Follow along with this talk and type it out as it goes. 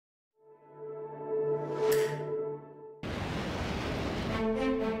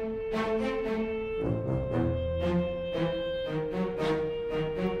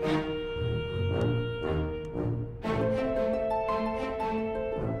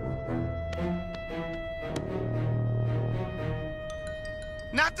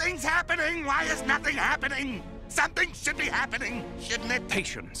Nothing's happening! Why is nothing happening? Something should be happening, shouldn't it?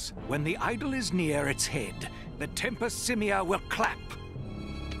 Patience. When the idol is near its head, the tempus simia will clap.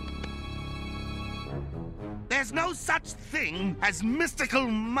 There's no such thing as mystical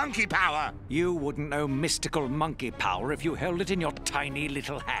monkey power. You wouldn't know mystical monkey power if you held it in your tiny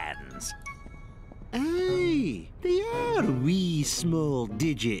little hands. Aye, they are wee small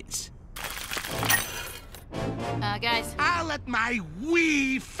digits. Guys. I'll let my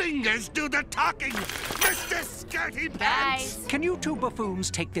wee fingers do the talking, Mr. Skirty Pants. Guys. Can you two buffoons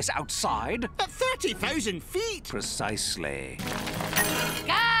take this outside? At 30,000 feet! Precisely.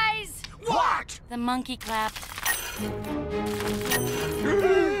 Guys! What? The monkey clap.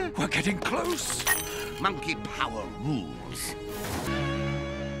 We're getting close. Monkey power rules.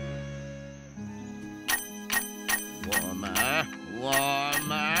 Warmer,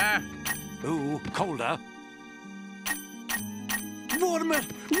 warmer. Ooh, colder. Warmer!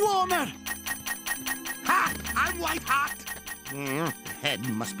 Warmer! Ha! I'm white hot. The head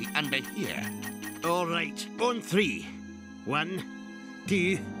must be under here. All right, on 3. 1,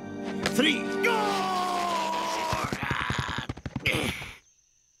 2, 3. Go!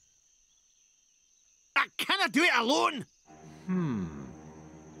 I cannot do it alone.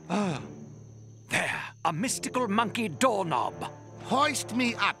 There, a mystical monkey doorknob. Hoist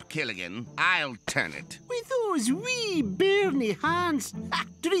me up, Killigan. I'll turn it. With those wee bairny hands.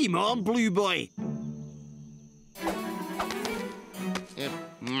 Dream on, Blue Boy.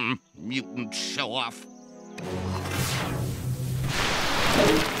 Mutant show-off.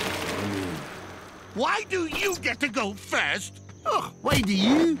 Why do you get to go first? Oh, why do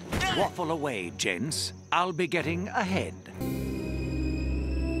you? Waffle away, gents. I'll be getting ahead.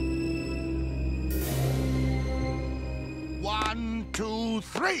 1, 2,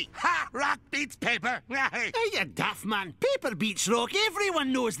 3. Ha! Rock beats paper. Hey, you daft man. Paper beats rock.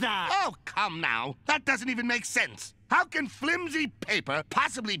 Everyone knows that. Oh, come now. That doesn't even make sense. How can flimsy paper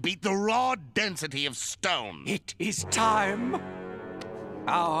possibly beat the raw density of stone? It is time.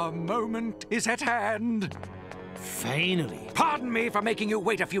 Our moment is at hand. Finally. Pardon me for making you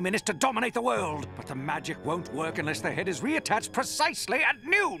wait a few minutes to dominate the world, but the magic won't work unless the head is reattached precisely at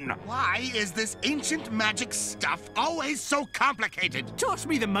noon. Why is this ancient magic stuff always so complicated? Toss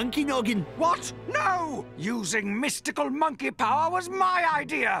me the monkey noggin. What? No! Using mystical monkey power was my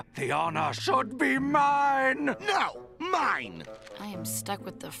idea. The honor should be mine. No, mine. I am stuck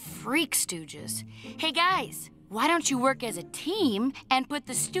with the freak Stooges. Hey, guys, why don't you work as a team and put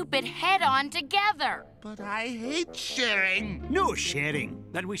the stupid head on together? But I hate sharing. No sharing.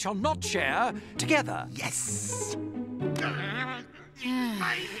 Then we shall not share together. Yes.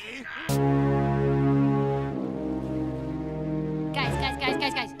 Guys.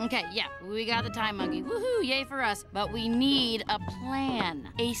 Okay, yeah, we got the time monkey. Woohoo, yay for us. But we need a plan.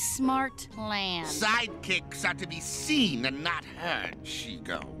 A smart plan. Sidekicks are to be seen and not heard,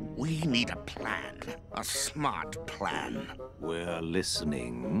 Shego. We need a plan. A smart plan. We're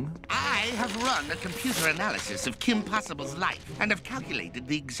listening. I have run a computer analysis of Kim Possible's life and have calculated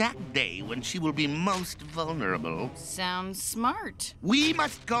the exact day when she will be most vulnerable. Sounds smart. We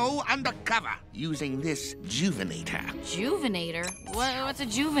must go undercover using this Juvenator. Juvenator? What's a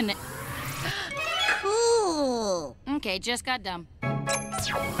juvenator? Cool. Okay, just got dumb.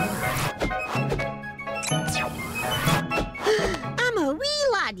 I'm a wee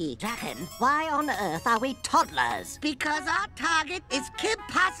laddie. Dragon, why on earth are we toddlers? Because our target is Kim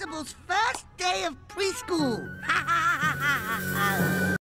Possible's first day of preschool.